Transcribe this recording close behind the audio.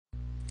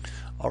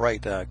All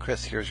right,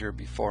 Chris, here's your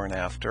before and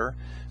after.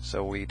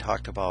 So we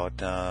talked about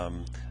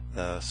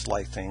the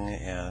slicing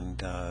and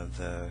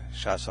the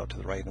shots out to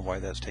the right and why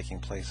that's taking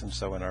place. And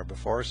so in our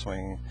before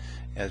swing,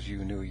 as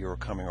you knew you were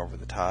coming over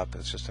the top,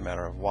 it's just a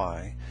matter of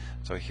why.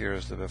 So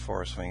here's the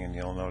before swing, and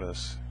you'll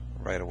notice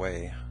right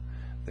away,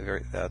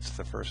 that's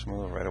the first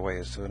move right away.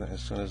 As soon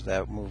as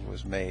that move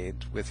was made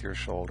with your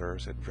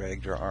shoulders, it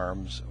dragged your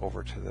arms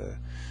over to the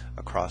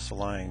across the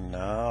line.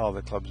 Now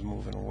the club's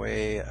moving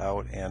way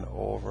out and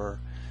over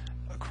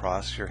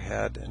across your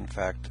head, in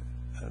fact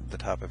the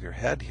top of your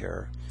head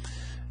here,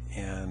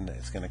 and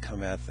it's going to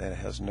come at that. It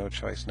has no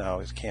choice now.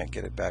 It can't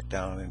get it back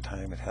down in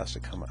time. It has to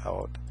come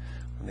out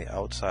from the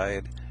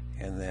outside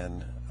and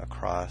then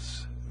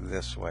across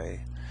this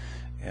way,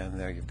 and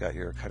there you've got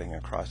your cutting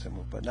across the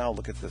move. But now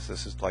look at this.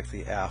 This is like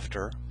the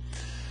after.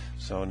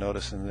 So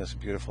notice in this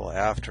beautiful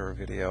after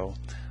video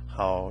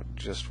how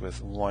just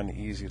with one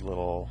easy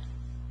little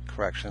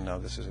correction, now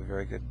this is a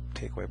very good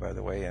takeaway by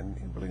the way, and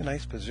really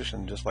nice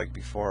position just like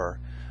before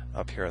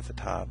up here at the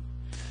top.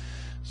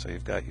 So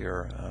you've got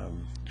your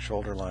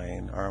shoulder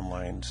line, arm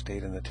line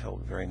stayed in the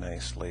tilt very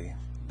nicely.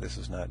 This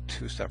is not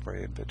too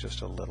separated, but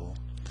just a little.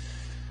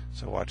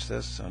 So watch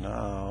this. So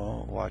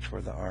now watch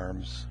where the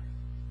arms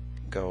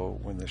go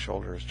when the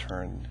shoulders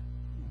turn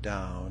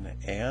down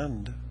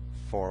and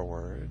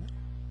forward.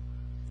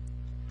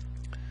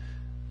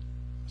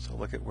 So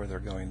look at where they're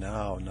going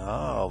now.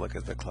 Now look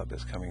at the club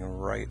is coming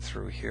right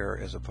through here,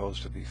 as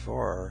opposed to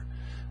before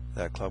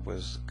that club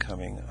was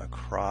coming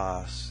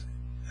across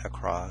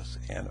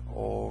and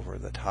over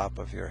the top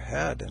of your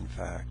head, in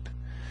fact.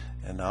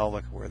 And now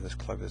look at where this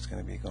club is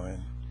going to be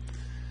going.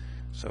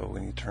 So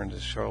when you turn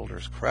his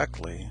shoulders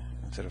correctly,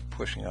 instead of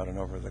pushing out and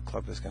over, the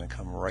club is going to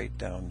come right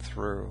down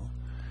through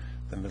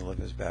the middle of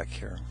his back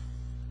here.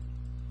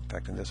 In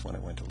fact, in this one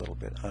it went a little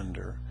bit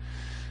under.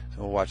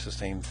 So we'll watch the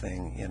same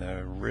thing in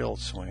a real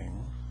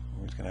swing.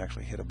 He's going to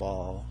actually hit a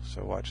ball.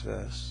 So watch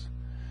this.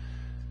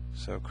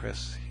 So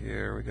Chris,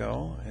 here we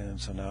go. And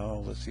so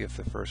now let's see if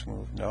the first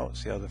move, no,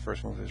 see how the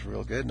first move is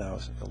real good. Now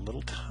it's a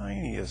little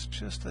tiniest,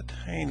 just the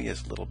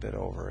tiniest little bit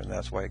over, and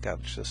that's why it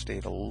got just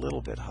stayed a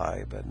little bit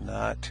high, but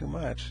not too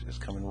much. It's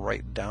coming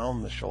right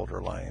down the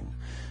shoulder line.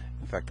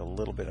 In fact, a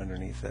little bit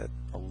underneath it,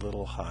 a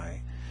little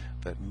high,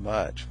 but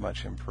much,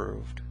 much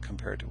improved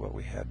compared to what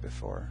we had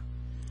before.